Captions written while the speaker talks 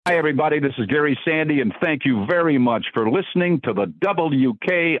Hi, everybody. This is Gary Sandy, and thank you very much for listening to the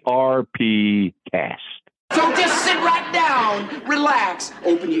WKRP cast. So just sit right down, relax,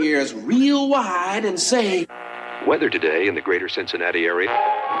 open your ears real wide, and say, Weather today in the greater Cincinnati area.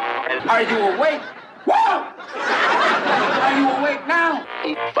 Are you awake? Whoa! Are you awake now?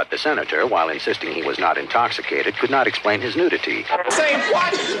 But the senator, while insisting he was not intoxicated, could not explain his nudity. Say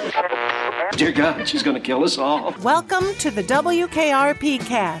what? Dear God, she's going to kill us all. Welcome to the WKRP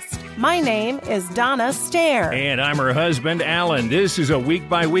cast. My name is Donna Stair. And I'm her husband, Alan. This is a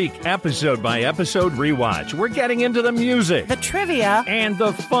week-by-week, episode-by-episode rewatch. We're getting into the music, the trivia, and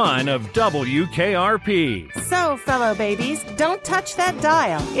the fun of WKRP. So, fellow babies, don't touch that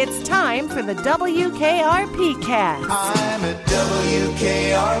dial. It's time for the WKRP cast. I'm at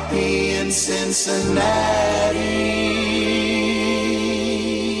WKRP in Cincinnati.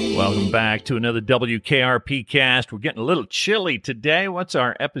 Welcome back to another WKRP cast. We're getting a little chilly today. What's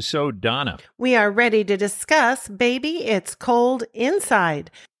our episode, Donna? We are ready to discuss Baby, It's Cold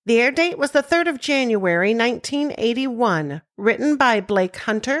Inside. The air date was the 3rd of January, 1981. Written by Blake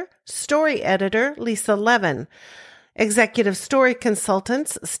Hunter, story editor Lisa Levin. Executive story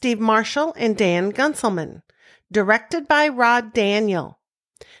consultants Steve Marshall and Dan Gunselman. Directed by Rod Daniel.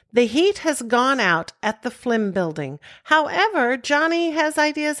 The heat has gone out at the Flim building. However, Johnny has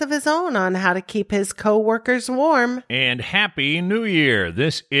ideas of his own on how to keep his co-workers warm. And Happy New Year.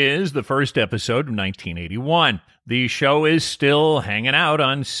 This is the first episode of 1981. The show is still hanging out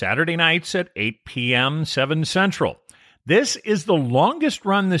on Saturday nights at 8 p.m. 7 Central. This is the longest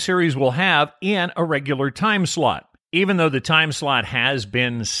run the series will have in a regular time slot. Even though the time slot has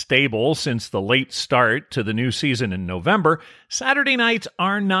been stable since the late start to the new season in November, Saturday nights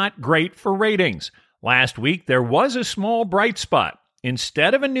are not great for ratings. Last week, there was a small bright spot.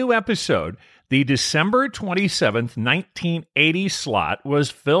 Instead of a new episode, the December 27th, 1980 slot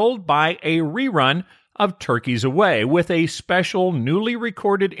was filled by a rerun of Turkeys Away with a special newly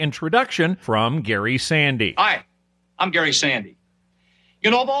recorded introduction from Gary Sandy. Hi, I'm Gary Sandy. You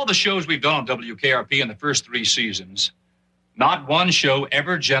know, of all the shows we've done on WKRP in the first 3 seasons, not one show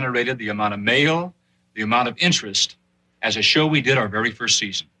ever generated the amount of mail, the amount of interest, as a show we did our very first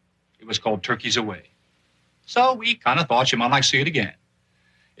season. It was called Turkeys Away. So we kind of thought you might like to see it again.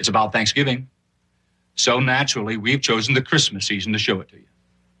 It's about Thanksgiving. So naturally, we've chosen the Christmas season to show it to you.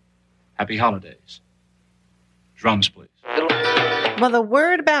 Happy holidays. Drums, please. Well, the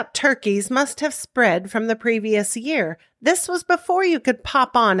word about turkeys must have spread from the previous year. This was before you could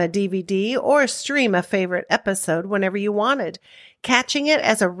pop on a DVD or stream a favorite episode whenever you wanted. Catching it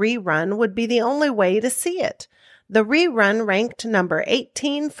as a rerun would be the only way to see it. The rerun ranked number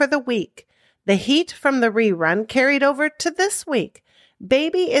 18 for the week. The heat from the rerun carried over to this week.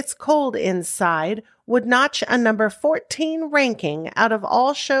 Baby, It's Cold Inside would notch a number 14 ranking out of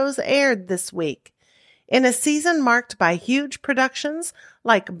all shows aired this week. In a season marked by huge productions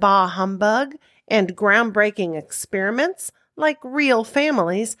like Bah Humbug and groundbreaking experiments like Real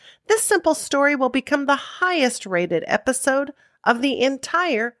Families, this simple story will become the highest rated episode of the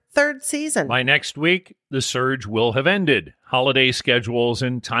entire 3rd season. By next week, the surge will have ended. Holiday schedules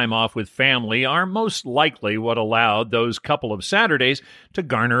and time off with family are most likely what allowed those couple of Saturdays to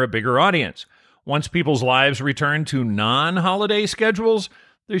garner a bigger audience. Once people's lives return to non-holiday schedules,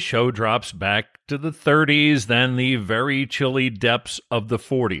 the show drops back to the 30s, then the very chilly depths of the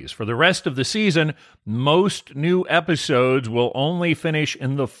 40s. For the rest of the season, most new episodes will only finish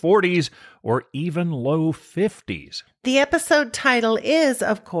in the 40s or even low 50s. The episode title is,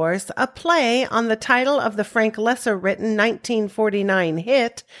 of course, a play on the title of the Frank Lesser-written 1949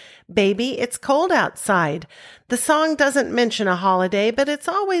 hit, Baby, It's Cold Outside. The song doesn't mention a holiday, but it's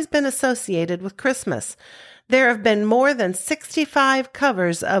always been associated with Christmas. There have been more than 65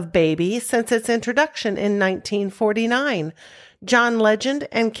 covers of Baby since its introduction in 1949. John Legend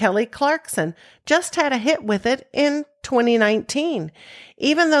and Kelly Clarkson just had a hit with it in 2019.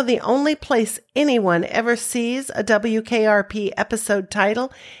 Even though the only place anyone ever sees a WKRP episode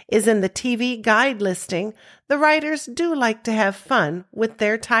title is in the TV guide listing, the writers do like to have fun with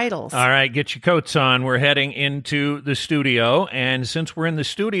their titles. All right, get your coats on. We're heading into the studio, and since we're in the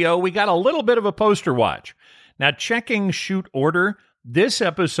studio, we got a little bit of a poster watch. Now, checking shoot order, this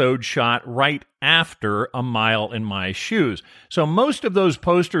episode shot right after A Mile in My Shoes. So most of those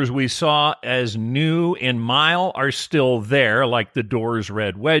posters we saw as new in Mile are still there, like the Doors'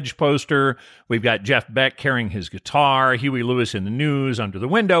 Red Wedge poster. We've got Jeff Beck carrying his guitar, Huey Lewis in the News under the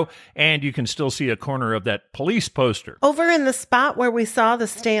window, and you can still see a corner of that Police poster. Over in the spot where we saw the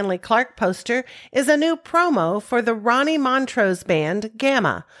Stanley Clarke poster is a new promo for the Ronnie Montrose band,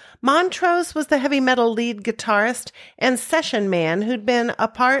 Gamma. Montrose was the heavy metal lead guitarist and session man who'd been a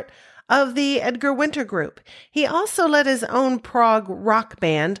part of the Edgar Winter Group. He also led his own prog rock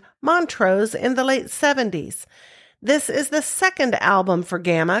band, Montrose, in the late 70s. This is the second album for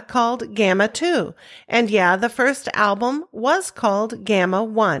Gamma, called Gamma 2. And yeah, the first album was called Gamma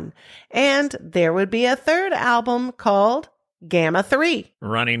 1. And there would be a third album called Gamma 3.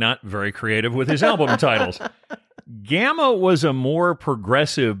 Ronnie not very creative with his album titles. Gamma was a more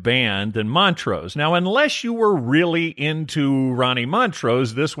progressive band than Montrose. Now, unless you were really into Ronnie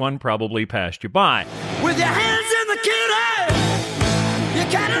Montrose, this one probably passed you by. With your hands in the kitty, you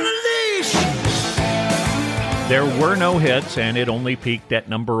got on a leash. There were no hits, and it only peaked at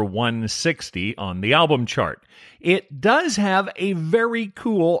number 160 on the album chart. It does have a very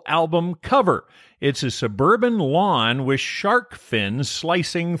cool album cover. It's a suburban lawn with shark fins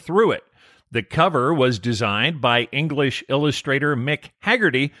slicing through it. The cover was designed by English illustrator Mick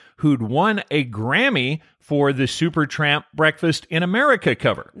Haggerty, who'd won a Grammy for the Supertramp Breakfast in America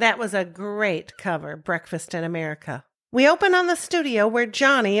cover. That was a great cover, Breakfast in America. We open on the studio where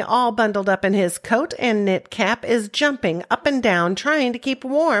Johnny, all bundled up in his coat and knit cap, is jumping up and down trying to keep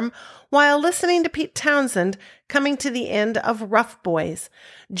warm while listening to Pete Townsend coming to the end of Rough Boys.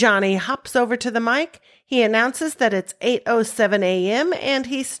 Johnny hops over to the mic. He announces that it's 8:07 a.m. and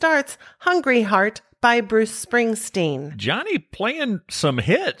he starts Hungry Heart by Bruce Springsteen. Johnny playing some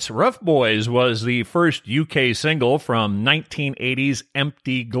hits. Rough Boys was the first UK single from 1980's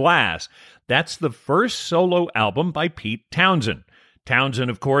Empty Glass. That's the first solo album by Pete Townsend. Townsend,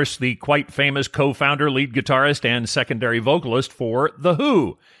 of course, the quite famous co-founder, lead guitarist, and secondary vocalist for The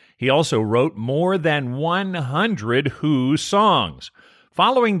Who. He also wrote more than 100 Who songs.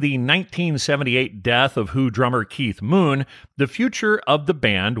 Following the 1978 death of Who drummer Keith Moon, the future of the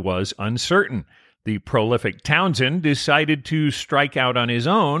band was uncertain. The prolific Townsend decided to strike out on his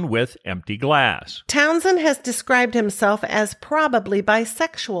own with Empty Glass. Townsend has described himself as probably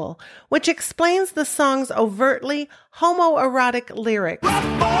bisexual, which explains the song's overtly homoerotic lyrics. Rough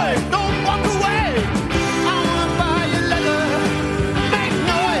boys, don't walk away. I wanna buy your leather. Make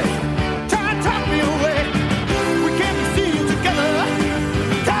noise. Try and talk me away. We can't see you together.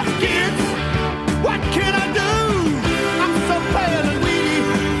 Tough kids, what can I do? I'm so pale and weedy.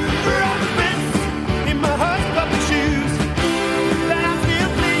 Rough bits in my hush puppy shoes. That I feel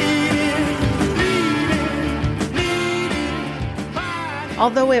bleeding.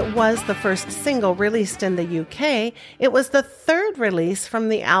 Although it was the first single released in the UK, it was the third release from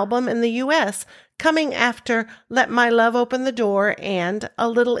the album in the US, coming after Let My Love Open the Door and A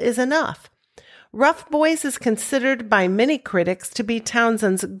Little Is Enough. Rough Boys is considered by many critics to be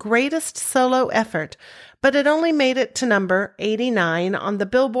Townsend's greatest solo effort, but it only made it to number 89 on the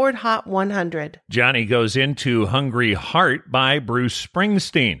Billboard Hot 100. Johnny goes into Hungry Heart by Bruce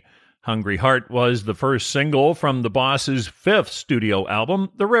Springsteen. Hungry Heart was the first single from the Boss's fifth studio album,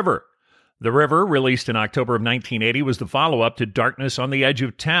 The River. The River, released in October of 1980, was the follow-up to Darkness on the Edge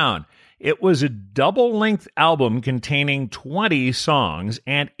of Town. It was a double-length album containing 20 songs,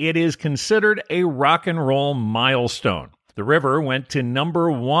 and it is considered a rock and roll milestone. The River went to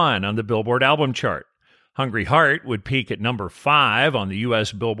number 1 on the Billboard album chart. Hungry Heart would peak at number 5 on the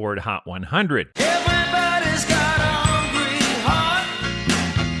U.S. Billboard Hot 100. Everybody's got a hungry heart.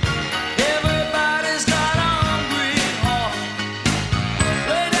 Everybody's got a hungry heart.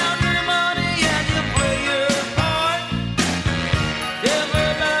 Lay down your money and you play your part.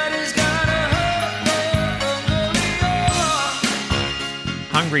 Everybody's got a hungry heart.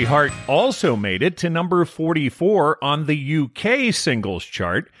 Hungry Heart also made it to number 44 on the UK singles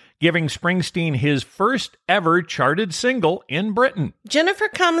chart, giving Springsteen his first ever charted single in Britain. Jennifer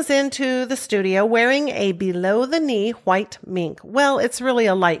comes into the studio wearing a below-the-knee white mink. Well, it's really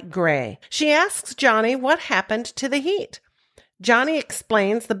a light gray. She asks Johnny what happened to the heat. Johnny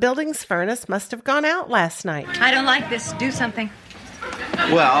explains the building's furnace must have gone out last night. I don't like this. Do something.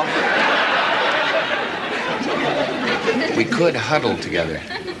 Well, we could huddle together.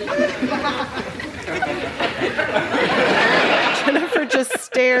 Jennifer just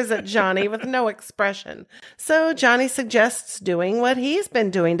stares at Johnny with no expression. So Johnny suggests doing what he's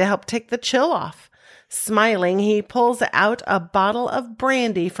been doing to help take the chill off. Smiling, he pulls out a bottle of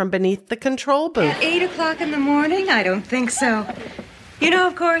brandy from beneath the control booth. At 8 o'clock in the morning? I don't think so. You know,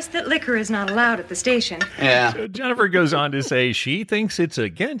 of course, that liquor is not allowed at the station. Yeah. So Jennifer goes on to say she thinks it's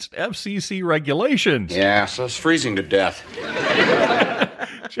against FCC regulations. Yeah, so it's freezing to death.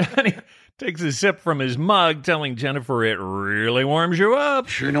 Johnny takes a sip from his mug, telling Jennifer it really warms you up.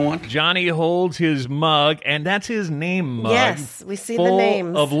 Sure don't want to. Johnny holds his mug, and that's his name mug. Yes, we see the full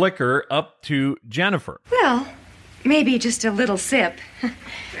names. of liquor up to Jennifer. Well, maybe just a little sip.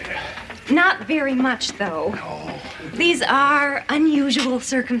 Not very much, though. These are unusual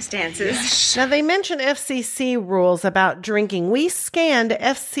circumstances. Now, they mention FCC rules about drinking. We scanned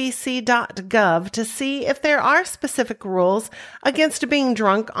fcc.gov to see if there are specific rules against being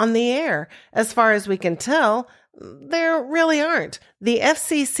drunk on the air. As far as we can tell, there really aren't. The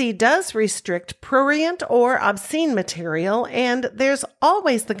FCC does restrict prurient or obscene material, and there's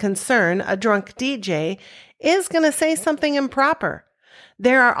always the concern a drunk DJ is going to say something improper.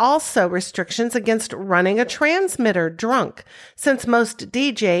 There are also restrictions against running a transmitter drunk. Since most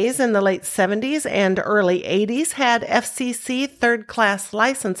DJs in the late 70s and early 80s had FCC third-class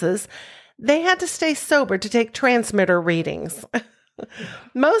licenses, they had to stay sober to take transmitter readings.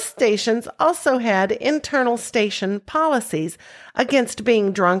 Most stations also had internal station policies against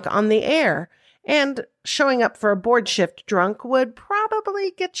being drunk on the air, and showing up for a board shift drunk would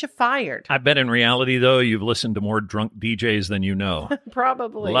probably get you fired. I bet in reality, though, you've listened to more drunk DJs than you know.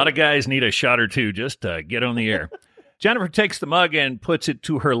 Probably. A lot of guys need a shot or two just to get on the air. Jennifer takes the mug and puts it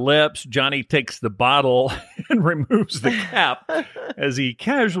to her lips. Johnny takes the bottle and removes the cap as he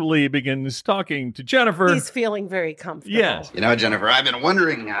casually begins talking to Jennifer. He's feeling very comfortable. Yes. You know, Jennifer, I've been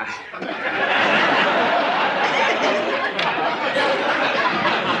wondering...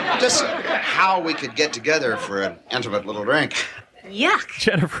 just how we could get together for an intimate little drink. Yuck.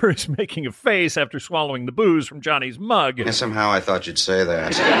 Jennifer is making a face after swallowing the booze from Johnny's mug. And somehow I thought you'd say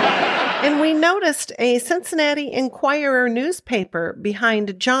that. And we noticed a Cincinnati Enquirer newspaper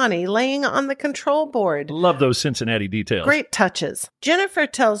behind Johnny laying on the control board. Love those Cincinnati details. Great touches. Jennifer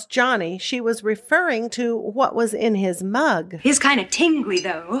tells Johnny she was referring to what was in his mug. He's kind of tingly,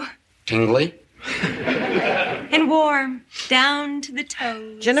 though. Tingly? And warm, down to the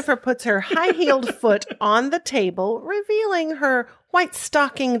toes. Jennifer puts her high-heeled foot on the table, revealing her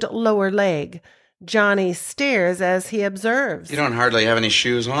white-stockinged lower leg. Johnny stares as he observes. You don't hardly have any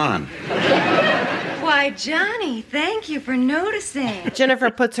shoes on. Why, Johnny, thank you for noticing. Jennifer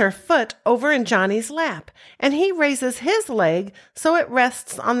puts her foot over in Johnny's lap, and he raises his leg so it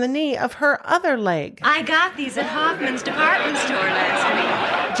rests on the knee of her other leg. I got these at Hoffman's department store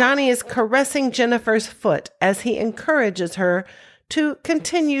last week. Johnny is caressing Jennifer's foot as he encourages her to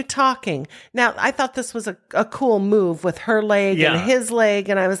continue talking. Now, I thought this was a cool move with her leg and his leg,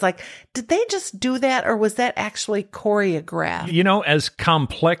 and I was like, did they just do that, or was that actually choreographed? You know, as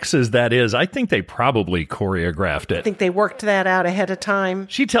complex as that is, I think they probably choreographed I it. think they worked that out ahead of time.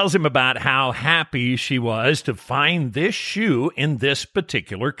 She tells him about how happy she was to find this shoe in this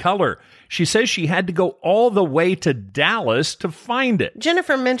particular color. She says she had to go all the way to Dallas to find it.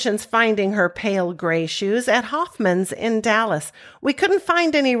 Jennifer mentions finding her pale gray shoes at Hoffman's in Dallas. We couldn't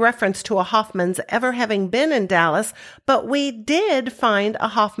find any reference to a Hoffman's ever having been in Dallas, but we did find a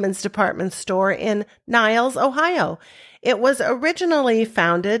Hoffman's department store in Niles, Ohio. It was originally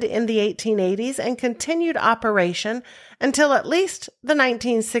founded in the 1880s and continued operation until at least the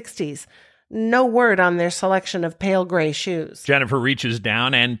 1960s. No word on their selection of pale gray shoes. Jennifer reaches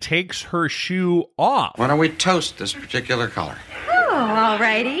down and takes her shoe off. Why don't we toast this particular color? Oh, all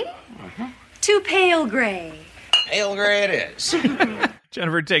righty. To pale gray. Pale gray it is.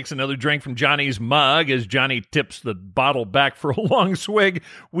 Jennifer takes another drink from Johnny's mug. As Johnny tips the bottle back for a long swig,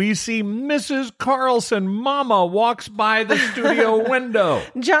 we see Mrs. Carlson. Mama walks by the studio window.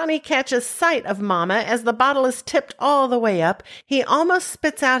 Johnny catches sight of Mama as the bottle is tipped all the way up. He almost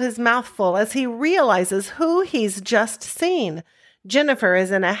spits out his mouthful as he realizes who he's just seen. Jennifer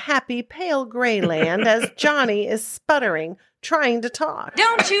is in a happy pale gray land as Johnny is sputtering, trying to talk.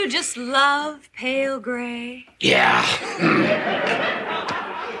 Don't you just love pale gray? Yeah.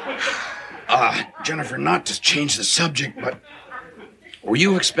 Jennifer, not to change the subject, but were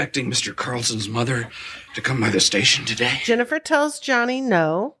you expecting Mr. Carlson's mother to come by the station today? Jennifer tells Johnny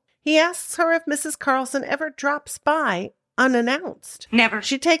no. He asks her if Mrs. Carlson ever drops by unannounced. Never.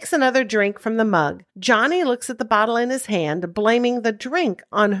 She takes another drink from the mug. Johnny looks at the bottle in his hand, blaming the drink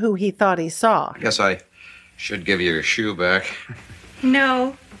on who he thought he saw. I guess I should give you your shoe back.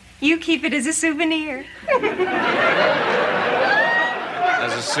 No, you keep it as a souvenir.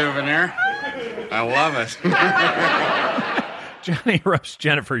 As a souvenir? I love it. Johnny rubs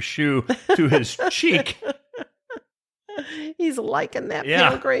Jennifer's shoe to his cheek. He's liking that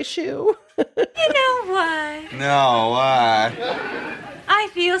pale gray shoe. You know what? No,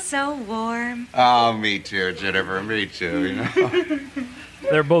 feel so warm. Oh, me too, Jennifer. Me too, you know.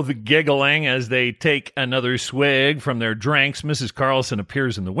 They're both giggling as they take another swig from their drinks. Mrs. Carlson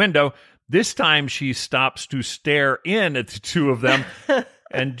appears in the window. This time she stops to stare in at the two of them,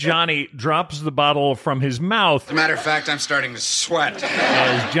 and Johnny drops the bottle from his mouth. As a matter of fact, I'm starting to sweat.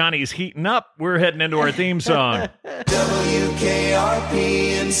 As Johnny's heating up, we're heading into our theme song. WKRP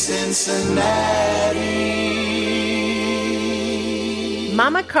in Cincinnati.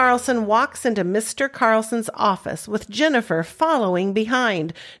 Mama Carlson walks into Mr. Carlson's office with Jennifer following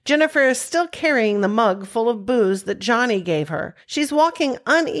behind. Jennifer is still carrying the mug full of booze that Johnny gave her. She's walking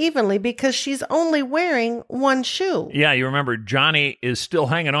unevenly because she's only wearing one shoe. Yeah, you remember Johnny is still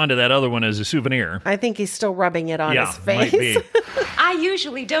hanging on to that other one as a souvenir. I think he's still rubbing it on his face. Might be. I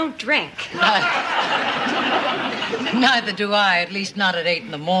usually don't drink. Neither do I, at least not at 8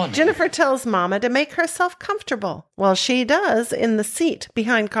 in the morning. Jennifer tells Mama to make herself comfortable. Well, she does in the seat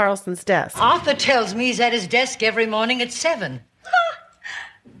behind Carlson's desk. Arthur tells me he's at his desk every morning at 7.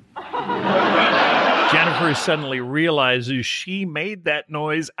 Jennifer suddenly realizes she made that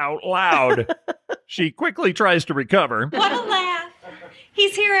noise out loud. She quickly tries to recover. What a laugh.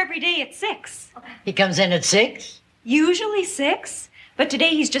 He's here every day at 6. He comes in at 6? Usually 6, but today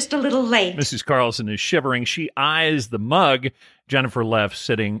he's just a little late. Mrs. Carlson is shivering. She eyes the mug Jennifer left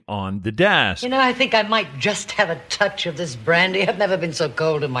sitting on the desk. You know, I think I might just have a touch of this brandy. I've never been so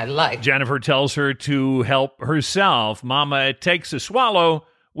cold in my life. Jennifer tells her to help herself. Mama takes a swallow,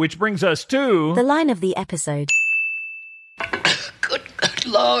 which brings us to... the line of the episode. Good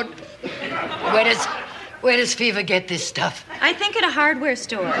Lord. Where does Fever get this stuff? I think at a hardware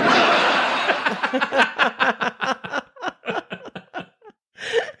store.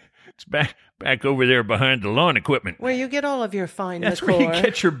 It's back over there behind the lawn equipment. Where you get all of your fine That's liquor. where you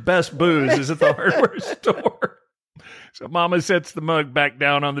get your best booze, is at the hardware store. So Mama sets the mug back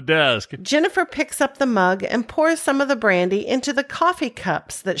down on the desk. Jennifer picks up the mug and pours some of the brandy into the coffee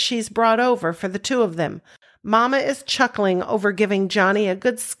cups that she's brought over for the two of them. Mama is chuckling over giving Johnny a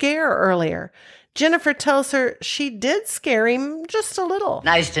good scare earlier. Jennifer tells her she did scare him just a little.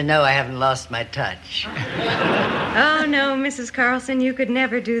 Nice to know I haven't lost my touch. Oh, no, Mrs. Carlson, you could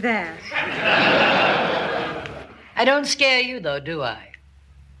never do that. I don't scare you, though, do I?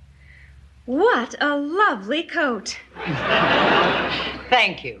 What a lovely coat.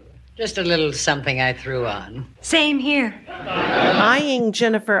 Thank you. Just a little something I threw on. Same here. Eyeing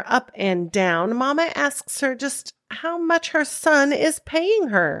Jennifer up and down, Mama asks her just how much her son is paying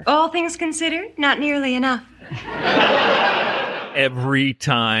her. All things considered, not nearly enough. Every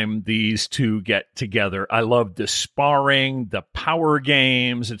time these two get together, I love the sparring, the power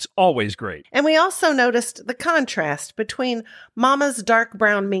games. It's always great. And we also noticed the contrast between Mama's dark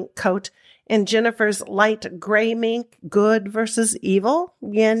brown mink coat and Jennifer's light gray mink, good versus evil,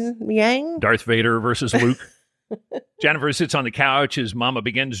 yin, yang. Darth Vader versus Luke. Jennifer sits on the couch as Mama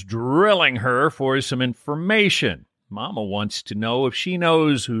begins drilling her for some information. Mama wants to know if she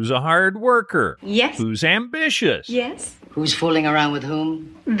knows who's a hard worker. Yes. Who's ambitious. Yes. Who's fooling around with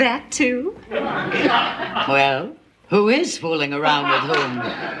whom? That too. Well, who is fooling around with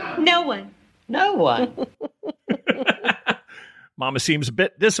whom? No one. No one. Mama seems a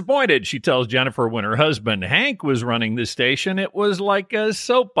bit disappointed. She tells Jennifer when her husband Hank was running the station, it was like a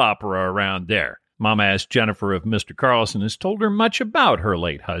soap opera around there. Mama asks Jennifer if Mr. Carlson has told her much about her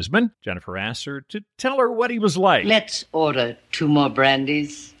late husband. Jennifer asks her to tell her what he was like. Let's order 2 more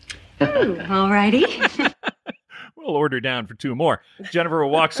brandies. Ooh, all righty. We'll order down for 2 more. Jennifer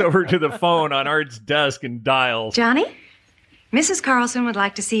walks over to the phone on Art's desk and dials. Johnny, Mrs. Carlson would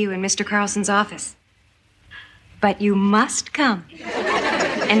like to see you in Mr. Carlson's office. But you must come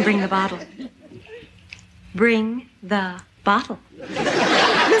and bring the bottle. Bring the bottle.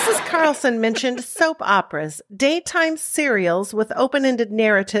 Mrs. Carlson mentioned soap operas, daytime serials with open-ended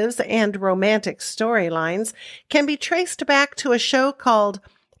narratives and romantic storylines can be traced back to a show called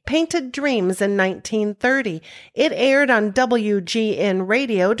Painted Dreams in 1930. It aired on WGN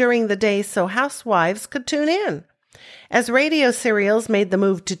radio during the day so housewives could tune in. As radio serials made the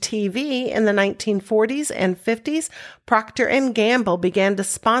move to TV in the 1940s and 50s, Procter & Gamble began to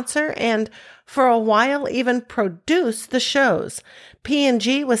sponsor and, for a while, even produce the shows.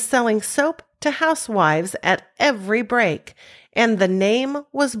 P&G was selling soap to housewives at every break, and the name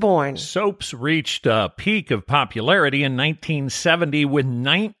was born. Soaps reached a peak of popularity in 1970 with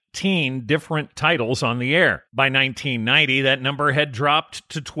 19 different titles on the air. By 1990, that number had dropped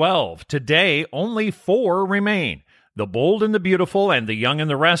to 12. Today, only 4 remain. The Bold and the Beautiful and The Young and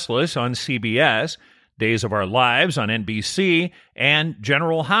the Restless on CBS, Days of Our Lives on NBC, and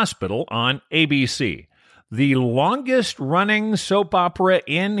General Hospital on ABC. The longest-running soap opera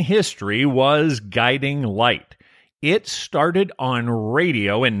in history was Guiding Light. It started on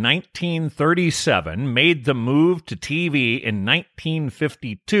radio in 1937, made the move to TV in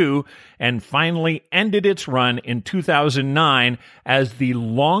 1952, and finally ended its run in 2009 as the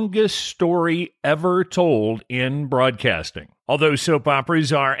longest story ever told in broadcasting. Although soap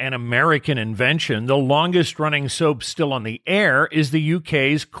operas are an American invention, the longest-running soap still on the air is the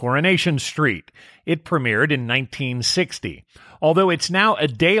UK's Coronation Street. It premiered in 1960. Although it's now a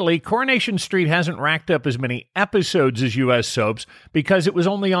daily, Coronation Street hasn't racked up as many episodes as U.S. soaps because it was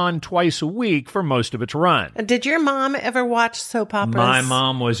only on twice a week for most of its run. Did your mom ever watch soap operas? My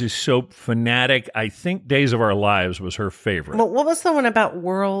mom was a soap fanatic. I think Days of Our Lives was her favorite. Well, what was the one about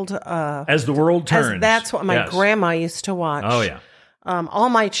World? As the World Turns. That's what my grandma used to watch. Oh, yeah. All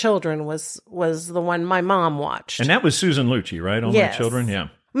My Children was the one my mom watched. And that was Susan Lucci, right? All Yes. My Children, yeah.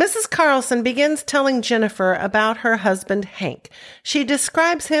 Mrs. Carlson begins telling Jennifer about her husband, Hank. She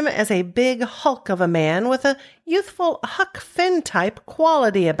describes him as a big hulk of a man with a youthful Huck Finn type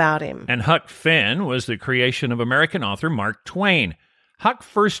quality about him. And Huck Finn was the creation of American author Mark Twain. Huck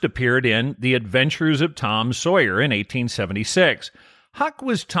first appeared in The Adventures of Tom Sawyer in 1876. Huck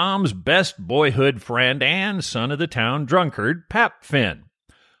was Tom's best boyhood friend and son of the town drunkard, Pap Finn.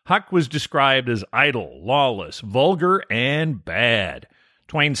 Huck was described as idle, lawless, vulgar, and bad.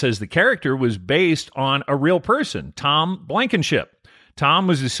 Twain says the character was based on a real person, Tom Blankenship. Tom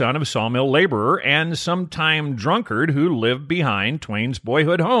was the son of a sawmill laborer and sometime drunkard who lived behind Twain's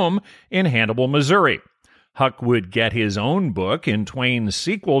boyhood home in Hannibal, Missouri. Huck would get his own book in Twain's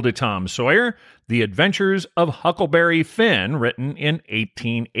sequel to Tom Sawyer, The Adventures of Huckleberry Finn, written in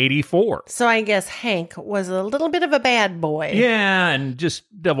 1884. So I guess Hank was a little bit of a bad boy. Yeah, and just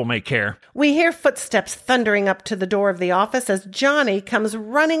devil may care. We hear footsteps thundering up to the door of the office as Johnny comes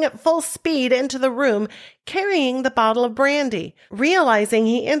running at full speed into the room, carrying the bottle of brandy. Realizing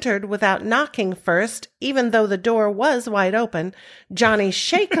he entered without knocking first, even though the door was wide open, Johnny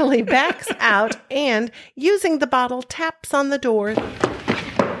shakily backs out and, using the bottle, taps on the door.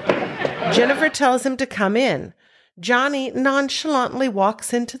 Jennifer tells him to come in. Johnny nonchalantly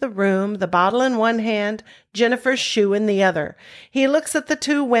walks into the room, the bottle in one hand, Jennifer's shoe in the other. He looks at the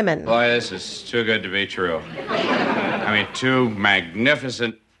two women. Boy, this is too good to be true. I mean, two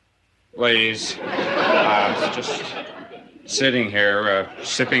magnificent ladies. Just sitting here,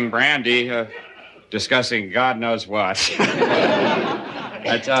 sipping brandy, discussing God knows what.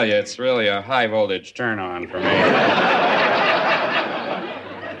 I tell you, it's really a high-voltage turn-on for me.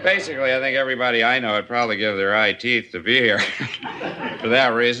 Basically, I think everybody I know would probably give their eye teeth to be here. For that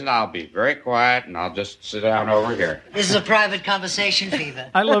reason, I'll be very quiet, and I'll just sit down over here. This is a private conversation, Fever.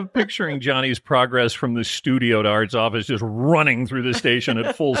 I love picturing Johnny's progress from the studio to Art's office, just running through the station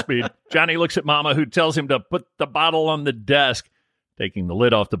at full speed. Johnny looks at Mama, who tells him to put the bottle on the desk. Taking the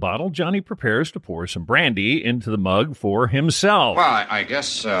lid off the bottle, Johnny prepares to pour some brandy into the mug for himself. Well, I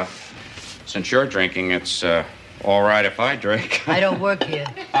guess, since you're drinking, it's, all right if I drink. I don't work here.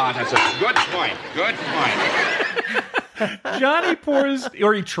 Oh, that's a good point. Good point. Johnny pours,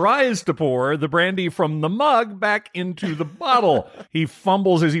 or he tries to pour, the brandy from the mug back into the bottle. He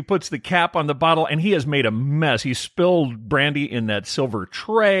fumbles as he puts the cap on the bottle, and he has made a mess. He spilled brandy in that silver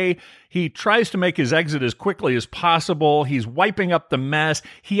tray. He tries to make his exit as quickly as possible. He's wiping up the mess.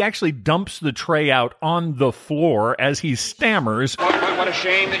 He actually dumps the tray out on the floor as he stammers. What a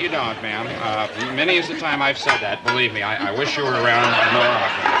shame that you don't, ma'am. Many is the time I've said that. Believe me, I wish you were around more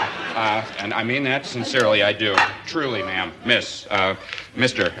often. And I mean that sincerely, I do. Truly, ma'am. Miss,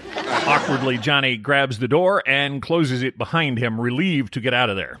 Mr. Awkwardly, Johnny grabs the door and closes it behind him, relieved to get out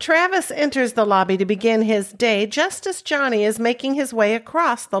of there. Travis enters the lobby to begin his day just as Johnny is making his way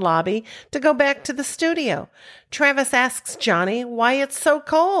across the lobby to go back to the studio. Travis asks Johnny why it's so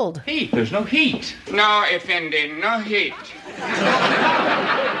cold. Heat. There's no heat. No, Effendi, no heat.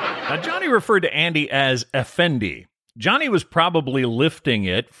 Now, Johnny referred to Andy as Effendi. Johnny was probably lifting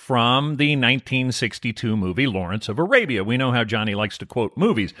it from the 1962 movie Lawrence of Arabia. We know how Johnny likes to quote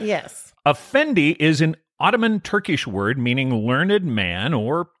movies. Yes. Effendi is an Ottoman Turkish word meaning learned man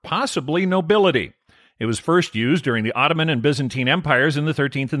or possibly nobility. It was first used during the Ottoman and Byzantine empires in the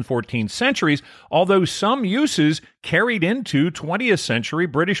 13th and 14th centuries, although some uses carried into 20th century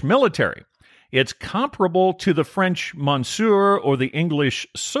British military. It's comparable to the French monsieur or the English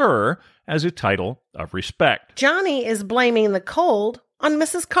sir as a title of respect. Johnny is blaming the cold on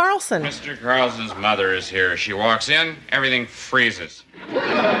Mrs. Carlson. Mr. Carlson's mother is here. She walks in, everything freezes.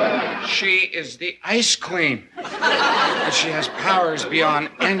 She is the ice queen. But she has powers beyond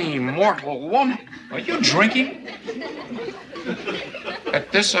any mortal woman. Are you drinking?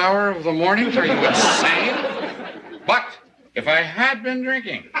 At this hour of the morning, are you insane? If I had been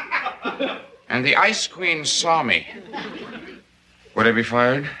drinking and the Ice Queen saw me, would I be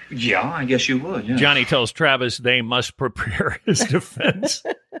fired? Yeah, I guess you would. Yeah. Johnny tells Travis they must prepare his defense.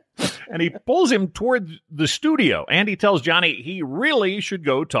 And he pulls him toward the studio. Andy tells Johnny he really should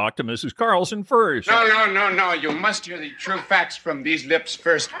go talk to Mrs. Carlson first. No. You must hear the true facts from these lips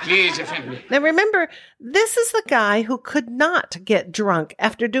first, please. Now remember, this is the guy who could not get drunk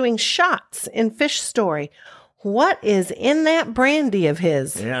after doing shots in Fish Story. What is in that brandy of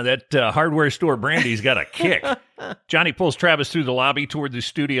his? Yeah, that hardware store brandy's got a kick. Johnny pulls Travis through the lobby toward the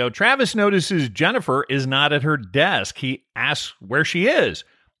studio. Travis notices Jennifer is not at her desk. He asks where she is.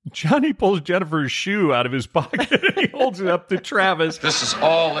 Johnny pulls Jennifer's shoe out of his pocket and he holds it up to Travis. This is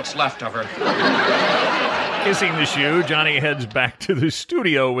all that's left of her. Kissing the shoe, Johnny heads back to the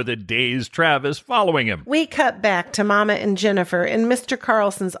studio with a dazed Travis following him. We cut back to Mama and Jennifer in Mr.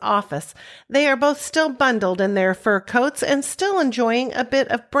 Carlson's office. They are both still bundled in their fur coats and still enjoying a bit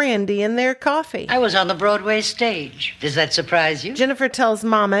of brandy in their coffee. I was on the Broadway stage. Does that surprise you? Jennifer tells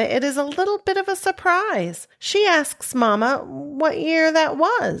Mama it is a little bit of a surprise. She asks Mama what year that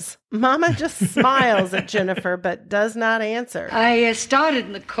was. Mama just smiles at Jennifer but does not answer. I started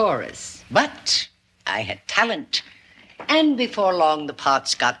in the chorus, but I had talent. And before long, the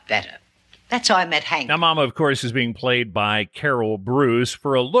parts got better. That's how I met Hank. Now, Mama, of course, is being played by Carol Bruce.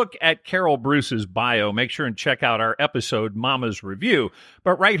 For a look at Carol Bruce's bio, make sure and check out our episode, Mama's Review.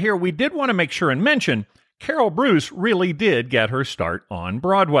 But right here, we did want to make sure and mention Carol Bruce really did get her start on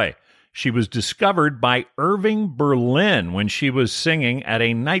Broadway. She was discovered by Irving Berlin when she was singing at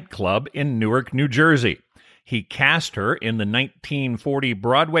a nightclub in Newark, New Jersey. He cast her in the 1940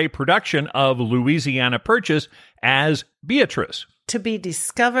 Broadway production of Louisiana Purchase as Beatrice. To be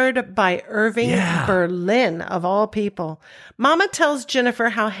discovered by Irving Berlin, of all people. Mama tells Jennifer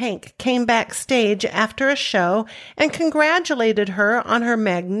how Hank came backstage after a show and congratulated her on her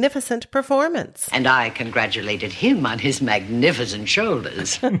magnificent performance. And I congratulated him on his magnificent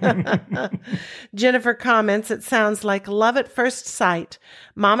shoulders. Jennifer comments it sounds like love at first sight.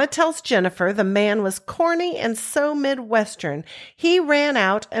 Mama tells Jennifer the man was corny and so Midwestern. He ran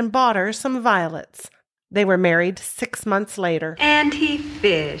out and bought her some violets. They were married 6 months later. And he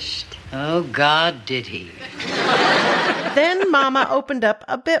fished. Oh, God, did he? Then Mama opened up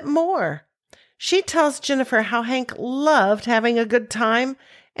a bit more. She tells Jennifer how Hank loved having a good time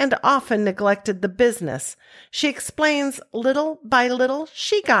and often neglected the business. She explains little by little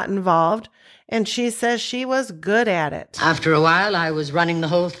she got involved, and she says she was good at it. After a while, I was running the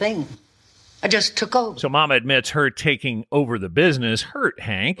whole thing. I just took over. So Mama admits her taking over the business hurt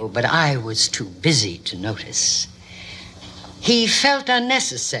Hank. Oh, but I was too busy to notice. He felt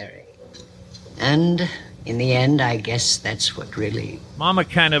unnecessary. And in the end, I guess that's what really... Mama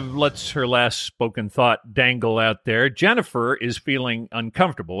kind of lets her last spoken thought dangle out there. Jennifer is feeling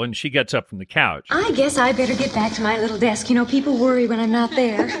uncomfortable, and she gets up from the couch. I guess I better get back to my little desk. You know, people worry when I'm not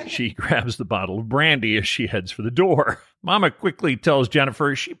there. She grabs the bottle of brandy as she heads for the door. Mama quickly tells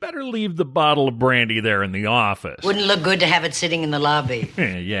Jennifer she better leave the bottle of brandy there in the office. Wouldn't look good to have it sitting in the lobby.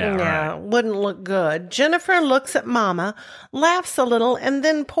 Yeah, right. Wouldn't look good. Jennifer looks at Mama, laughs a little, and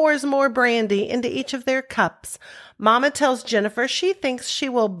then pours more brandy into each of their cups. Mama tells Jennifer she thinks she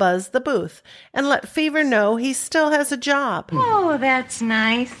will buzz the booth and let Fever know he still has a job. Oh, that's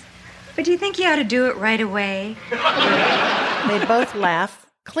nice. But do you think you ought to do it right away? They both laugh,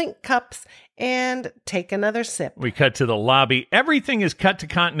 clink cups, and take another sip. We cut to the lobby. Everything is cut to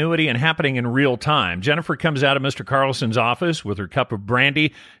continuity and happening in real time. Jennifer comes out of Mr. Carlson's office with her cup of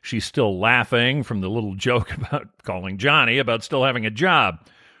brandy. She's still laughing from the little joke about calling Johnny about still having a job.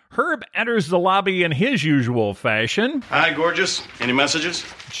 Herb enters the lobby in his usual fashion. Hi, gorgeous. Any messages?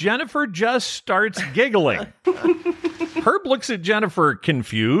 Jennifer just starts giggling. Herb looks at Jennifer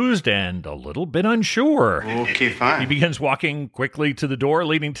confused and a little bit unsure. Okay, fine. He begins walking quickly to the door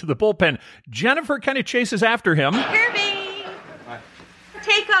leading to the bullpen. Jennifer kind of chases after him. Herbie!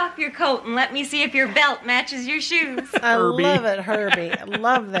 Take off your coat and let me see if your belt matches your shoes. I love it, Herbie. I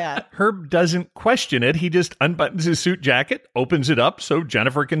love that. Herb doesn't question it. He just unbuttons his suit jacket, opens it up so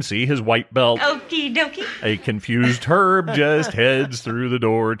Jennifer can see his white belt. Okie dokie. A confused Herb just heads through the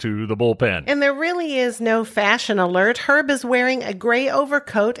door to the bullpen. And there really is no fashion alert. Herb is wearing a gray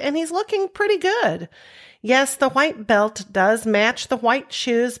overcoat and he's looking pretty good. Yes, the white belt does match the white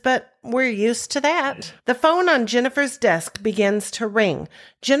shoes, but we're used to that. The phone on Jennifer's desk begins to ring.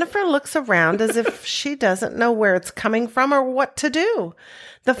 Jennifer looks around as if she doesn't know where it's coming from or what to do.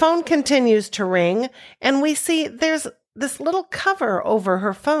 The phone continues to ring, and we see there's this little cover over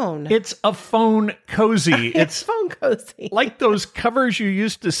her phone. It's a phone cozy. It's phone cozy. Like those covers you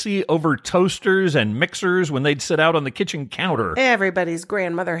used to see over toasters and mixers when they'd sit out on the kitchen counter. Everybody's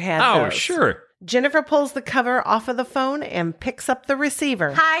grandmother had Oh, those. sure. Jennifer pulls the cover off of the phone and picks up the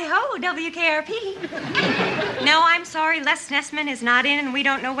receiver. Hi-ho, WKRP. No, I'm sorry, Les Nessman is not in, and we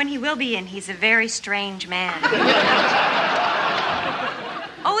don't know when he will be in. He's a very strange man.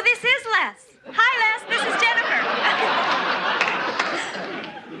 Oh, this is Les. Hi, Les, this is Jennifer.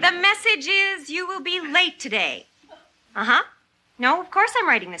 The message is you will be late today. Uh-huh. No, of course I'm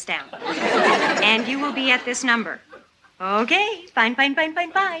writing this down. And you will be at this number. Okay, fine. Thank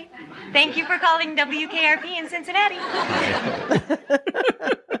you for calling WKRP in Cincinnati.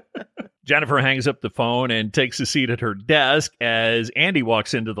 Jennifer hangs up the phone and takes a seat at her desk as Andy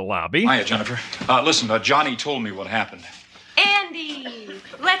walks into the lobby. Hiya, Jennifer. Listen, Johnny told me what happened. Andy,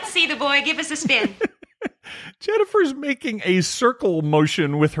 let's see the boy. Give us a spin. Jennifer's making a circle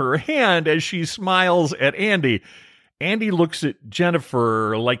motion with her hand as she smiles at Andy. Andy looks at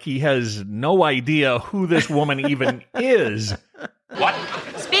Jennifer like he has no idea who this woman even is. What?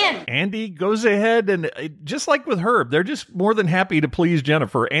 Spin. Andy goes ahead and, just like with Herb, they're just more than happy to please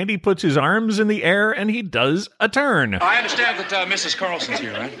Jennifer. Andy puts his arms in the air and he does a turn. I understand that Mrs. Carlson's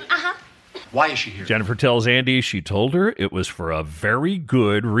here, right? Uh-huh. Why is she here? Jennifer tells Andy she told her it was for a very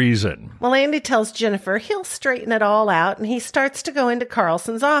good reason. Well, Andy tells Jennifer he'll straighten it all out, and he starts to go into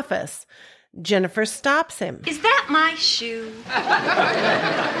Carlson's office. Jennifer stops him. Is that my shoe?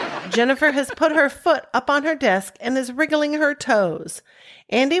 Jennifer has put her foot up on her desk and is wriggling her toes.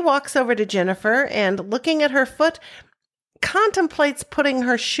 Andy walks over to Jennifer and, looking at her foot, contemplates putting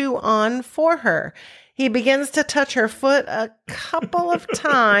her shoe on for her. He begins to touch her foot a couple of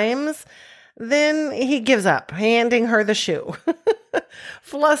times. Then he gives up, handing her the shoe.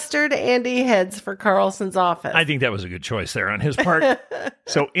 Flustered, Andy heads for Carlson's office. I think that was a good choice there on his part.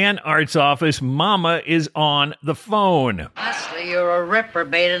 So in Art's office, Mama is on the phone. Honestly, you're a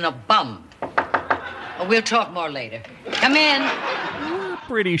reprobate and a bum. We'll talk more later. Come in. We're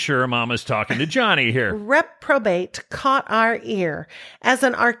pretty sure Mama's talking to Johnny here. Reprobate caught our ear. As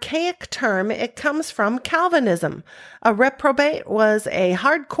an archaic term, it comes from Calvinism. A reprobate was a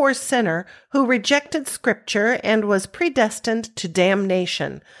hardcore sinner who rejected Scripture and was predestined to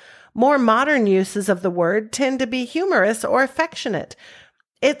damnation. More modern uses of the word tend to be humorous or affectionate.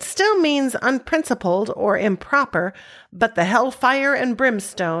 It still means unprincipled or improper, but the hellfire and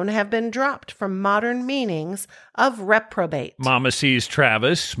brimstone have been dropped from modern meanings of reprobate. Mama sees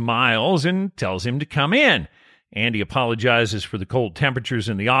Travis, smiles, and tells him to come in. Andy apologizes for the cold temperatures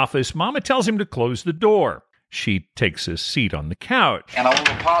in the office. Mama tells him to close the door. She takes a seat on the couch. And I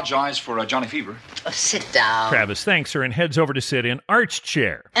will apologize for Johnny Fever. Oh, sit down. Travis thanks her and heads over to sit in Art's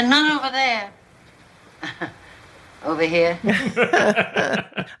chair. And none over there. Over here.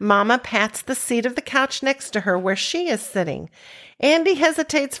 Mama pats the seat of the couch next to her where she is sitting. Andy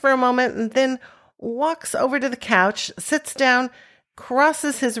hesitates for a moment and then walks over to the couch, sits down,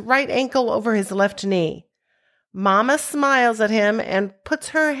 crosses his right ankle over his left knee. Mama smiles at him and puts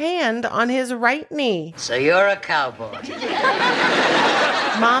her hand on his right knee. So you're a cowboy.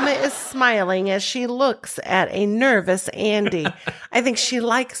 Mama is smiling as she looks at a nervous Andy. I think she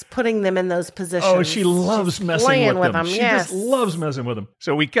likes putting them in those positions. Oh, she loves messing with them. She yes. just loves messing with them.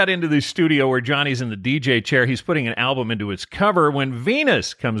 So we cut into the studio where Johnny's in the DJ chair. He's putting an album into its cover when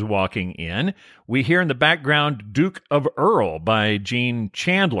Venus comes walking in. We hear in the background Duke of Earl by Gene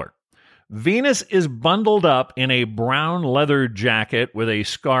Chandler. Venus is bundled up in a brown leather jacket with a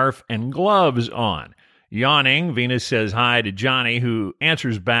scarf and gloves on. Yawning, Venus says hi to Johnny, who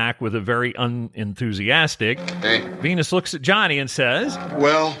answers back with a very unenthusiastic. Hey. Venus looks at Johnny and says,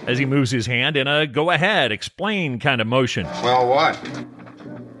 Well? As he moves his hand in a go-ahead, explain kind of motion. Well, what?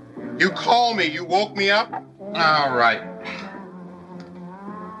 You called me. You woke me up? All right.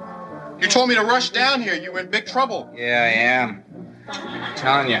 You told me to rush down here. You were in big trouble. Yeah, I am. I'm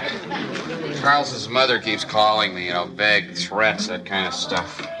telling you. Charles's mother keeps calling me, vague threats, that kind of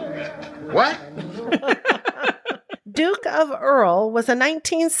stuff. What? Duke of Earl was a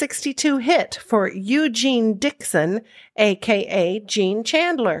 1962 hit for Eugene Dixon, a.k.a. Gene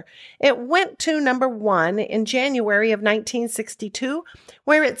Chandler. It went to number 1 in January of 1962,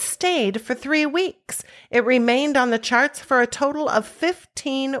 where it stayed for 3 weeks. It remained on the charts for a total of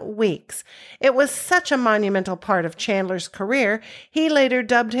 15 weeks. It was such a monumental part of Chandler's career, he later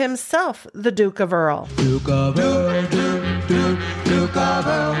dubbed himself the Duke of Earl. Duke of Earl, Duke of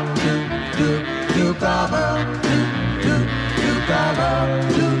Earl, Duke of Earl, Duke of Earl,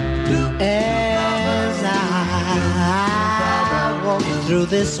 As I walk through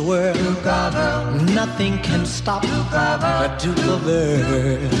this world. Nothing can stop the Duke of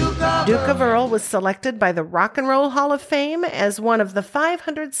Earl. Duke of Earl was selected by the Rock and Roll Hall of Fame as one of the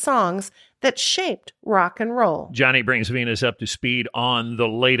 500 songs that shaped rock and roll. Johnny brings Venus up to speed on the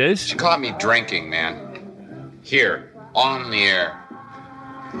latest. She caught me drinking, man. Here, on the air.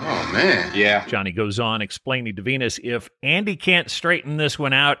 Oh, man. Yeah. Johnny goes on explaining to Venus if Andy can't straighten this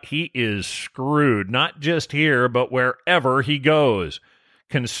one out, he is screwed, not just here, but wherever he goes.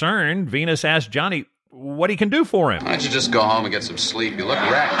 Concerned, Venus asks Johnny what he can do for him. Why don't you just go home and get some sleep? You look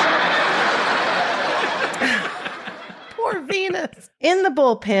wrecked. Poor Venus. In the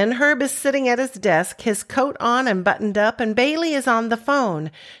bullpen, Herb is sitting at his desk, his coat on and buttoned up, and Bailey is on the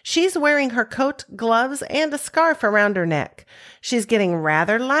phone. She's wearing her coat, gloves, and a scarf around her neck. She's getting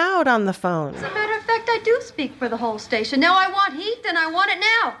rather loud on the phone. As a matter of fact, I do speak for the whole station. Now I want heat, and I want it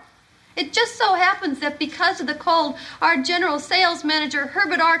now. It just so happens that because of the cold, our general sales manager,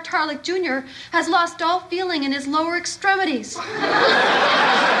 Herbert R. Tarlick Jr., has lost all feeling in his lower extremities. So,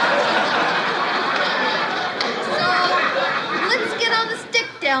 let's get on the stick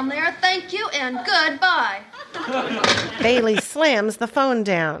down there. Thank you, and goodbye. Bailey slams the phone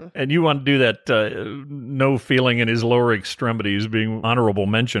down. And you want to do that no feeling in his lower extremities being honorable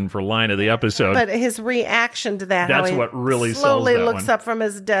mention for line of the episode. But his reaction to that, that's how he what really slowly sells that looks one. up from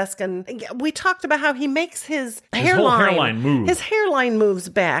his desk. And we talked about how he makes his whole hairline, hairline move. His hairline moves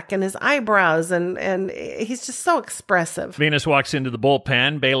back and his eyebrows, and he's just so expressive. Venus walks into the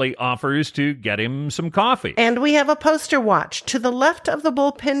bullpen. Bailey offers to get him some coffee. And we have a poster watch. To the left of the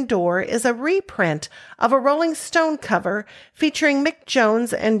bullpen door is a reprint of a Rolling Stone cover featuring Mick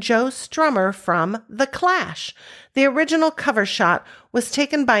Jones and Joe Strummer from The Clash. The original cover shot was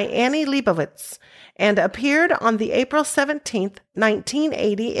taken by Annie Leibovitz and appeared on the April 17th,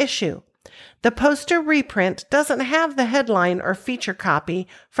 1980 issue. The poster reprint doesn't have the headline or feature copy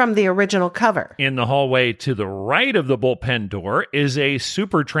from the original cover. In the hallway to the right of the bullpen door is a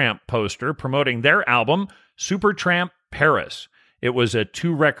Supertramp poster promoting their album, Supertramp Paris. It was a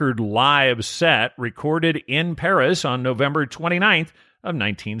 2-record live set recorded in Paris on November 29th of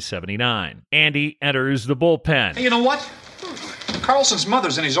 1979. Andy enters the bullpen. Hey, you know what? Carlson's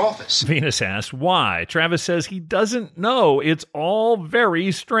mother's in his office. Venus asks why. Travis says he doesn't know. It's all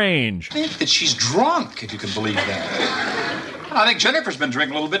very strange. I think that she's drunk, if you can believe that. I think Jennifer's been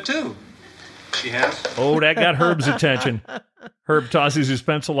drinking a little bit, too. She has? Oh, that got Herb's attention. Herb tosses his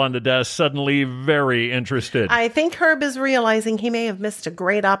pencil on the desk, suddenly very interested. I think Herb is realizing he may have missed a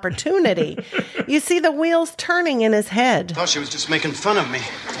great opportunity. You see the wheels turning in his head. I thought she was just making fun of me.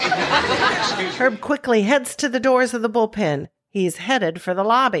 Herb quickly heads to the doors of the bullpen. He's headed for the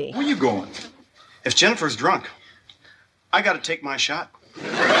lobby. Where you going? If Jennifer's drunk, I gotta take my shot.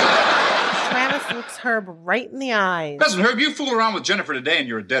 Travis looks Herb right in the eyes. Listen, Herb, you fool around with Jennifer today and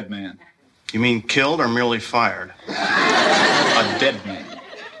you're a dead man. You mean killed or merely fired? A dead man.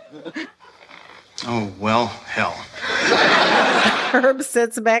 Oh, well, hell. Herb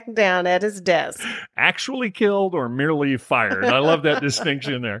sits back down at his desk. Actually killed or merely fired? I love that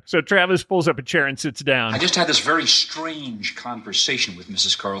distinction there. So Travis pulls up a chair and sits down. I just had this very strange conversation with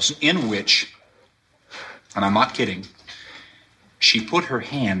Mrs. Carlson in which, and I'm not kidding, she put her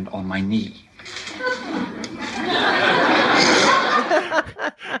hand on my knee.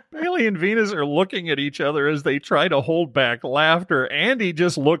 Bailey and Venus are looking at each other as they try to hold back laughter. Andy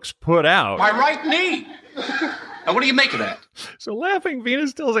just looks put out. My right knee! Now, what do you make of that? So laughing,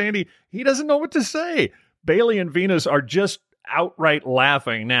 Venus tells Andy he doesn't know what to say. Bailey and Venus are just outright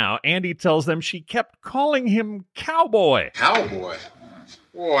laughing now. Andy tells them she kept calling him Cowboy. Cowboy?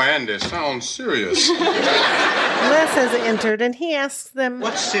 Oh, Andy, sounds serious. Les has entered and he asks them,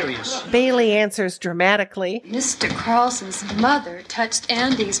 What's serious? Bailey answers dramatically, Mr. Carlson's mother touched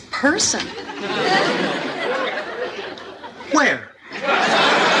Andy's person. Where?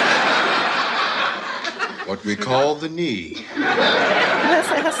 What we call the knee. Les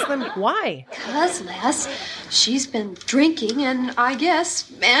asks them why. 'Cause, Les, she's been drinking, and I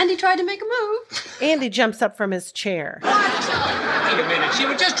guess Andy tried to make a move. Andy jumps up from his chair. Wait a minute. She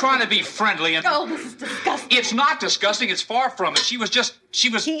was just trying to be friendly and... Oh, this is disgusting. It's not disgusting. It's far from it. She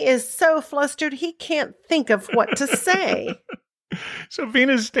was... He is so flustered he can't think of what to say. So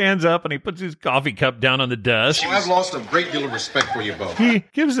Venus stands up and he puts his coffee cup down on the desk. I've lost a great deal of respect for you both. He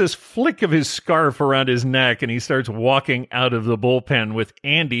gives this flick of his scarf around his neck and he starts walking out of the bullpen with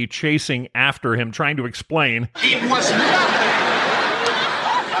Andy chasing after him, trying to explain. It was nothing.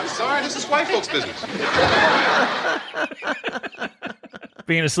 I'm sorry, this is white folks' business.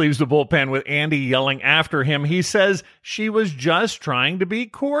 Venus leaves the bullpen with Andy yelling after him. He says she was just trying to be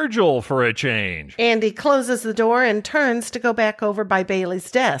cordial for a change. Andy closes the door and turns to go back over by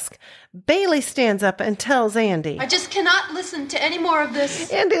Bailey's desk. Bailey stands up and tells Andy, I just cannot listen to any more of this.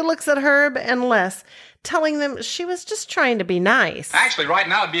 Andy looks at Herb and Les, telling them she was just trying to be nice. Actually, right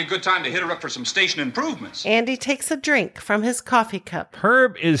now would be a good time to hit her up for some station improvements. Andy takes a drink from his coffee cup.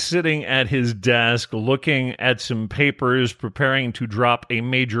 Herb is sitting at his desk looking at some papers, preparing to drop a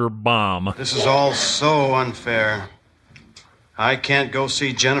major bomb. This is all so unfair. I can't go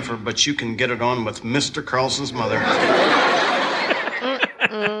see Jennifer, but you can get it on with Mr. Carlson's mother.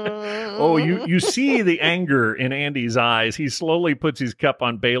 Oh, you see the anger in Andy's eyes. He slowly puts his cup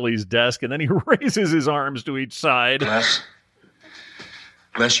on Bailey's desk, and then he raises his arms to each side. Les,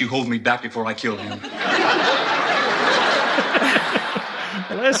 you hold me back before I kill you.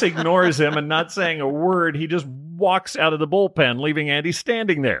 Les ignores him and not saying a word. He just walks out of the bullpen, leaving Andy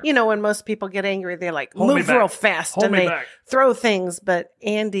standing there. You know, when most people get angry, they're like, Hold me move back. real fast, Hold and me they back. throw things, but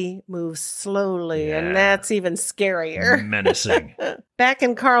Andy moves slowly, and that's even scarier. Menacing. Back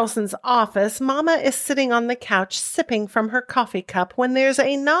in Carlson's office, Mama is sitting on the couch sipping from her coffee cup when there's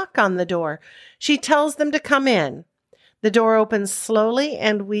a knock on the door. She tells them to come in. The door opens slowly,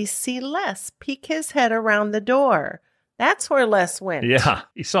 and we see Les peek his head around the door. That's where Les went. Yeah,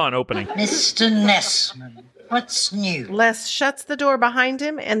 he saw an opening. Mr. Nessman, what's new? Les shuts the door behind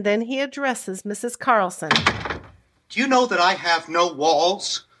him, and then he addresses Mrs. Carlson. Do you know that I have no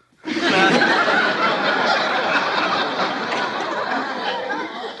walls?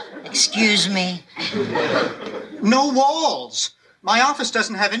 Excuse me? No walls. My office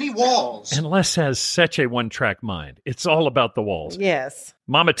doesn't have any walls. And Les has such a one-track mind. It's all about the walls. Yes.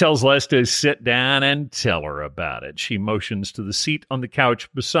 Mama tells Les to sit down and tell her about it. She motions to the seat on the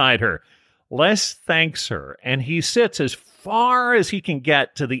couch beside her. Les thanks her, and he sits as far as he can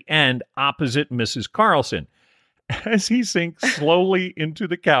get to the end opposite Mrs. Carlson. As he sinks slowly into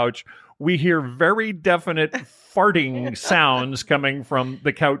the couch, we hear very definite farting sounds coming from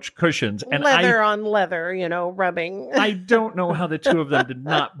the couch cushions. And Leather on leather, rubbing. I don't know how the two of them did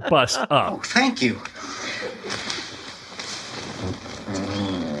not bust up. Oh, thank you.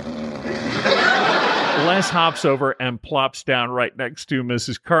 Les hops over and plops down right next to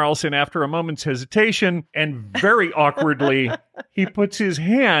Mrs. Carlson. After a moment's hesitation, and very awkwardly, he puts his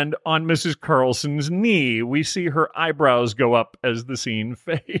hand on Mrs. Carlson's knee. We see her eyebrows go up as the scene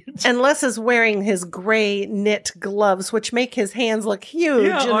fades. And Les is wearing his gray knit gloves, which make his hands look huge.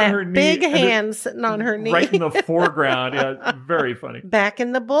 Yeah, and on that her knee, big and hand sitting on her knee. Right in the foreground. Yeah, very funny. Back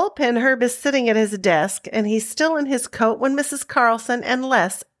in the bullpen, Herb is sitting at his desk, and he's still in his coat when Mrs. Carlson and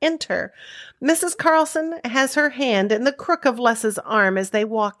Les enter. Mrs. Carlson has her hand in the crook of Les's arm as they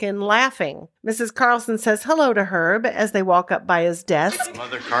walk in laughing. Mrs. Carlson says hello to Herb as they walk up by his desk.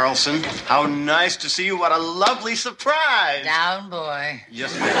 Mother Carlson, how nice to see you. What a lovely surprise. Down, boy.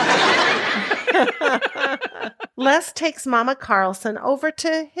 Yes, ma'am. Les takes Mama Carlson over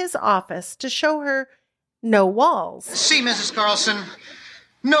to his office to show her no walls. See, Mrs. Carlson,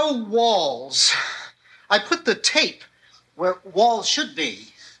 no walls. I put the tape where walls should be.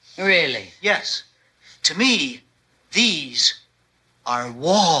 Really? Yes. To me, these are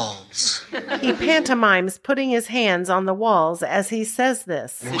walls. He pantomimes putting his hands on the walls as he says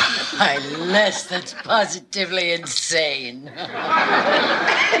this. Why, Les, that's positively insane.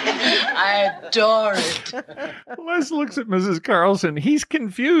 I adore it. Les looks at Mrs. Carlson. He's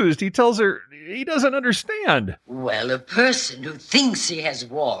confused. He tells her he doesn't understand. Well, a person who thinks he has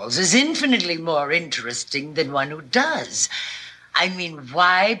walls is infinitely more interesting than one who does. I mean,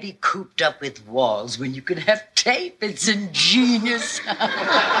 why be cooped up with walls when you can have tape? It's ingenious.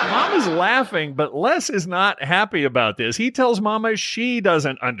 Mama's laughing, but Les is not happy about this. He tells Mama she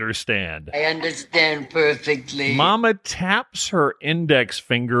doesn't understand. I understand perfectly. Mama taps her index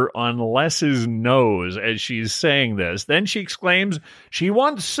finger on Les's nose as she's saying this. Then she exclaims she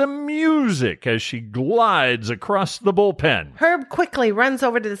wants some music as she glides across the bullpen. Herb quickly runs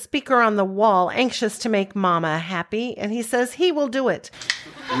over to the speaker on the wall, anxious to make Mama happy, and he says he will do it.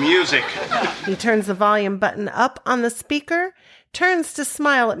 Music. He turns the volume button up on the speaker, turns to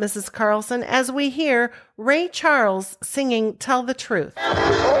smile at Mrs. Carlson as we hear Ray Charles singing Tell the Truth.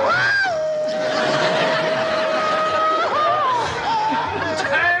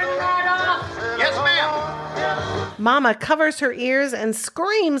 Yes, ma'am. Mama covers her ears and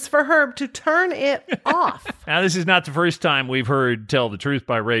screams for Herb to turn it off. Now, this is not the first time we've heard Tell the Truth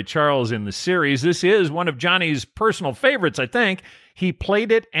by Ray Charles in the series. This is one of Johnny's personal favorites, I think. He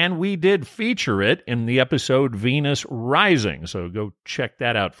played it, and we did feature it in the episode Venus Rising, so go check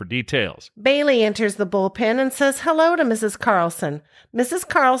that out for details. Bailey enters the bullpen and says hello to Mrs. Carlson. Mrs.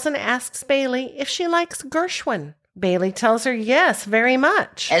 Carlson asks Bailey if she likes Gershwin. Bailey tells her yes, very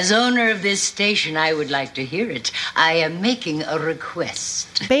much. As owner of this station, I would like to hear it. I am making a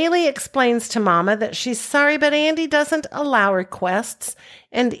request. Bailey explains to Mama that she's sorry, but Andy doesn't allow requests.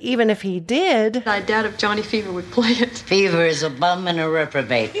 And even if he did... I doubt if Johnny Fever would play it. Fever is a bum and a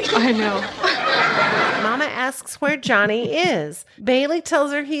reprobate. I know. Mama asks where Johnny is. Bailey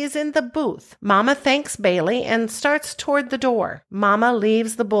tells her he is in the booth. Mama thanks Bailey and starts toward the door. Mama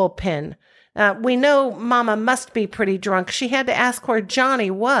leaves the bullpen. We know Mama must be pretty drunk. She had to ask where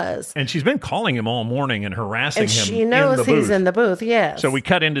Johnny was. And she's been calling him all morning and harassing him. And she knows he's in the booth, yes. So we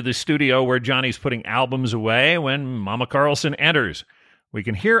cut into the studio where Johnny's putting albums away when Mama Carlson enters. We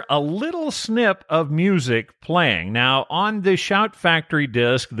can hear a little snip of music playing. Now, on the Shout Factory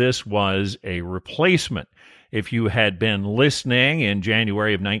disc, this was a replacement. If you had been listening in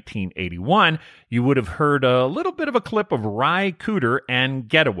January of 1981, you would have heard a little bit of a clip of Ry Cooder and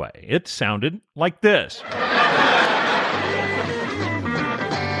Getaway. It sounded like this.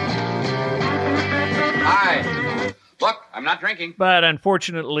 Hi. Look, I'm not drinking. But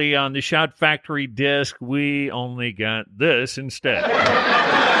unfortunately, on the Shout Factory disc, we only got this instead.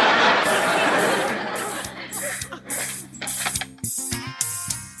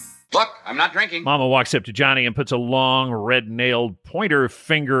 Look, I'm not drinking. Mama walks up to Johnny and puts a long, red-nailed pointer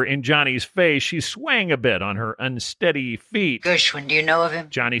finger in Johnny's face. She's swaying a bit on her unsteady feet. Gershwin, do you know of him?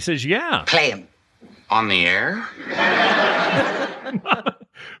 Johnny says, yeah. Play him. On the air?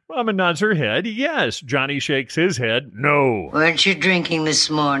 Mama nods her head. Yes. Johnny shakes his head. No. Weren't you drinking this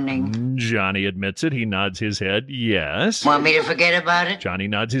morning? Johnny admits it. He nods his head. Yes. Want me to forget about it? Johnny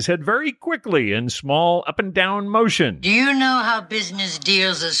nods his head very quickly in small up and down motion. Do you know how business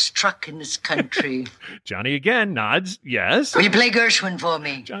deals are struck in this country? Johnny again nods. Yes. Will you play Gershwin for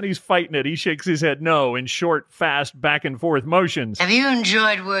me? Johnny's fighting it. He shakes his head no in short, fast, back and forth motions. Have you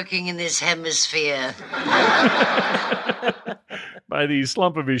enjoyed working in this hemisphere? By the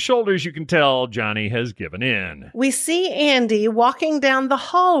slump of his shoulders, you can tell Johnny has given in. We see Andy walking down the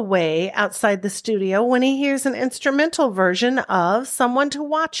hallway outside the studio when he hears an instrumental version of Someone to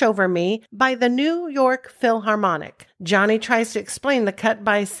Watch Over Me by the New York Philharmonic. Johnny tries to explain the cut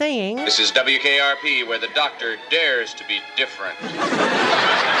by saying, "This is WKRP, where the doctor dares to be different."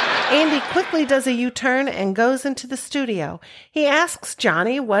 Andy quickly does a U-turn and goes into the studio. He asks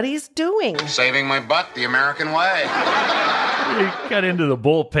Johnny what he's doing. Saving my butt the American way. We got into the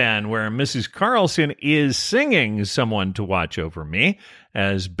bullpen where Mrs. Carlson is singing Someone to Watch Over Me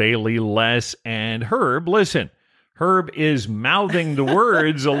as Bailey, Les, and Herb listen. Herb is mouthing the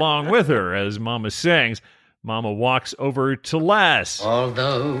words along with her as Mama sings. Mama walks over to Les.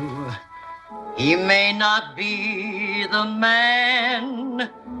 Although he may not be the man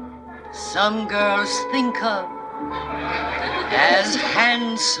some girls think of as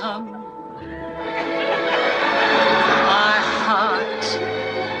handsome, my heart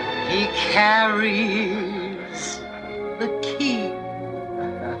he carries the key.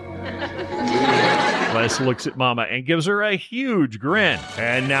 Les looks at Mama and gives her a huge grin.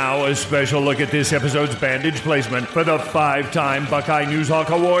 And now a special look at this episode's bandage placement for the 5-time Buckeye Newshawk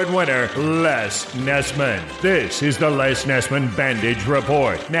Award winner, Les Nessman. This is the Les Nessman Bandage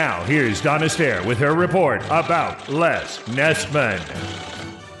Report. Now, here's Donna Stair with her report about Les Nessman.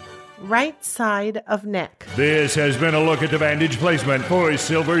 Right side of neck. This has been a look at the bandage placement for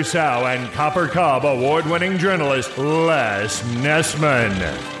Silver Sow and Copper Cob award-winning journalist Les Nessman.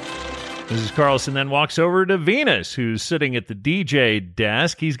 Mrs. Carlson then walks over to Venus, who's sitting at the DJ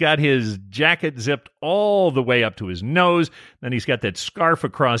desk. He's got his jacket zipped all the way up to his nose. Then he's got that scarf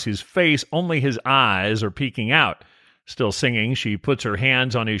across his face. Only his eyes are peeking out. Still singing, she puts her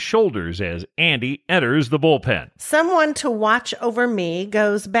hands on his shoulders as Andy enters the bullpen. Someone to Watch Over Me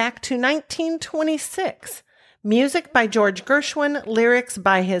goes back to 1926. Music by George Gershwin, lyrics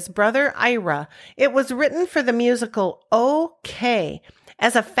by his brother Ira. It was written for the musical OK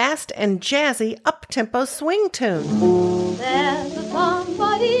as a fast and jazzy up-tempo swing tune. There's a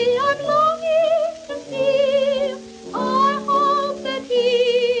somebody I'm longing to see. I hope that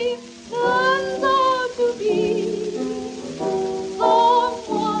he turns out to be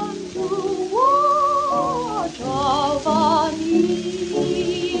someone to watch over me.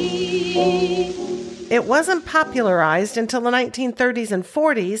 It wasn't popularized until the 1930s and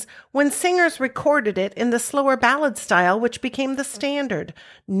 40s when singers recorded it in the slower ballad style, which became the standard.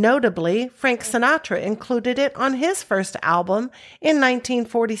 Notably, Frank Sinatra included it on his first album in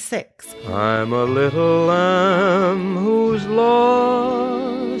 1946. I'm a little lamb who's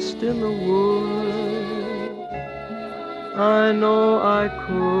lost in the wood. I know I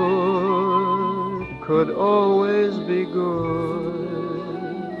could always be good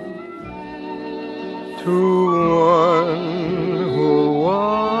to one who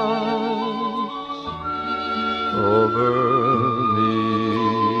watched over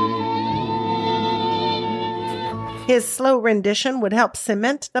me. His slow rendition would help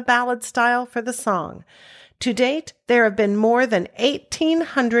cement the ballad style for the song. To date, there have been more than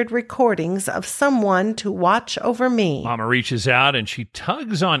 1,800 recordings of Someone to Watch Over Me. Mama reaches out and she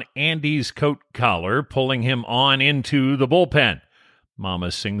tugs on Andy's coat collar, pulling him on into the bullpen.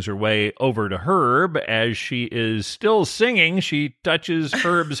 Mama sings her way over to Herb. As she is still singing, she touches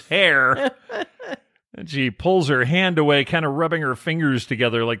Herb's hair. And she pulls her hand away, kind of rubbing her fingers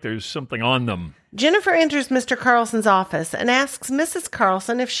together like there's something on them. Jennifer enters Mr. Carlson's office and asks Mrs.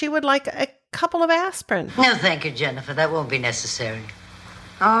 Carlson if she would like a couple of aspirin. No, thank you, Jennifer. That won't be necessary.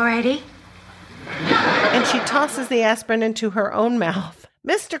 Alrighty. And she tosses the aspirin into her own mouth.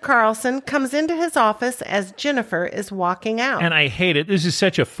 Mr. Carlson comes into his office as Jennifer is walking out. And I hate it. This is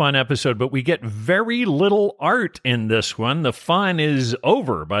such a fun episode, but we get very little Art in this one. The fun is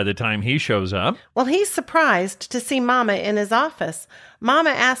over by the time he shows up. Well, he's surprised to see Mama in his office.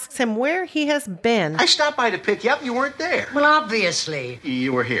 Mama asks him where he has been. I stopped by to pick you up. You weren't there. Well, obviously.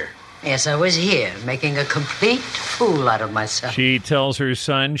 You were here. Yes, I was here, making a complete fool out of myself. She tells her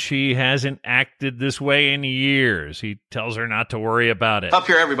son she hasn't acted this way in years. He tells her not to worry about it. Up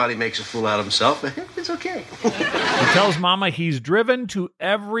here, everybody makes a fool out of himself. It's okay. He tells Mama he's driven to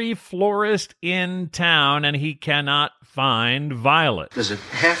every florist in town and he cannot find violets. Does it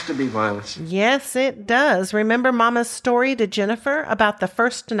have to be violets? Yes, it does. Remember Mama's story to Jennifer about the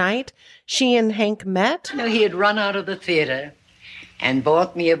first night she and Hank met? No, he had run out of the theater and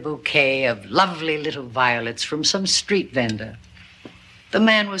bought me a bouquet of lovely little violets from some street vendor. The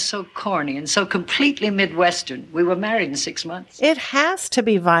man was so corny and so completely Midwestern. We were married in 6 months. It has to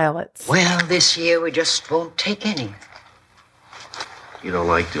be violets. Well, this year we just won't take any. You don't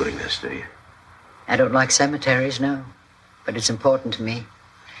like doing this, do you? I don't like cemeteries, no. But it's important to me.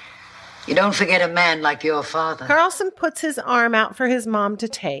 You don't forget a man like your father. Carlson puts his arm out for his mom to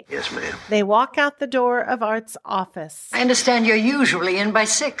take. Yes, ma'am. They walk out the door of Art's office. I understand you're usually in by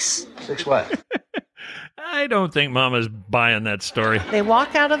 6. 6 what? I don't think Mama's buying that story. They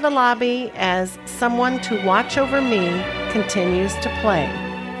walk out of the lobby as Someone to Watch Over Me continues to play.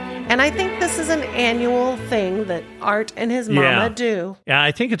 And I think this is an annual thing that Art and his mama do. Yeah,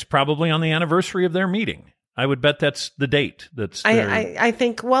 I think it's probably on the anniversary of their meeting. I would bet that's the date. I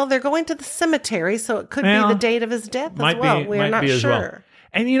think, well, they're going to the cemetery, so it could be the date of his death as well. We're not sure. Well.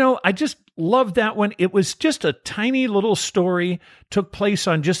 And, you know, I just love that one. It was just a tiny little story, took place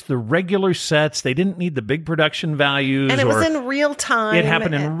on just the regular sets. They didn't need the big production values. And it was in real time. It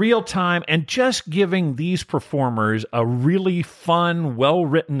happened in real time. And just giving these performers a really fun,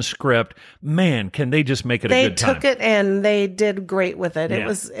 well-written script, man, can they just make it a good time. They took it and they did great with it.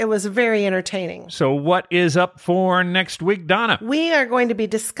 Yeah. It was very entertaining. So what is up for next week, Donna? We are going to be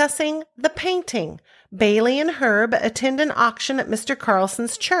discussing The Painting. Bailey and Herb attend an auction at Mr.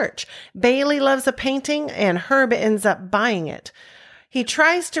 Carlson's church. Bailey loves a painting and Herb ends up buying it. He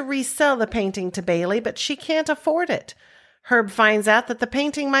tries to resell the painting to Bailey, but she can't afford it. Herb finds out that the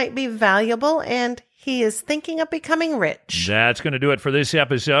painting might be valuable and he is thinking of becoming rich. That's going to do it for this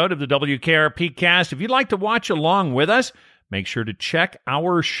episode of the WKRP Cast. If you'd like to watch along with us, make sure to check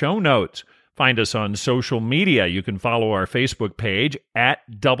our show notes. Find us on social media. You can follow our Facebook page at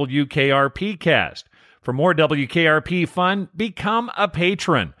WKRP Cast. For more WKRP fun, become a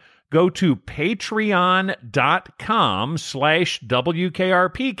patron. Go to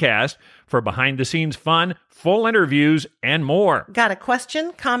patreon.com/WKRPcast for behind-the-scenes fun, full interviews, and more. Got a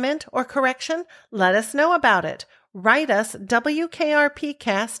question, comment, or correction? Let us know about it. Write us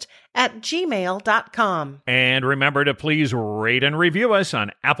WKRPcast@gmail.com. And remember to please rate and review us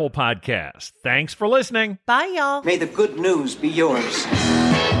on Apple Podcasts. Thanks for listening. Bye, y'all. May the good news be yours.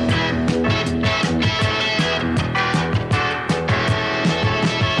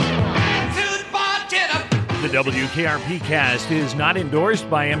 The WKRP cast is not endorsed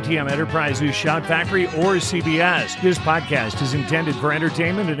by MTM Enterprises, Shout Factory, or CBS. This podcast is intended for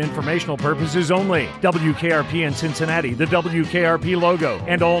entertainment and informational purposes only. WKRP in Cincinnati, the WKRP logo,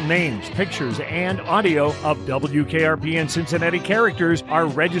 and all names, pictures, and audio of WKRP in Cincinnati characters are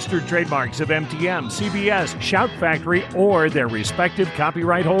registered trademarks of MTM, CBS, Shout Factory, or their respective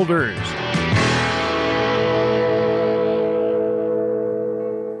copyright holders.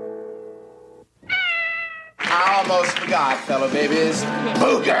 I almost forgot, fellow babies.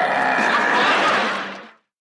 Booger!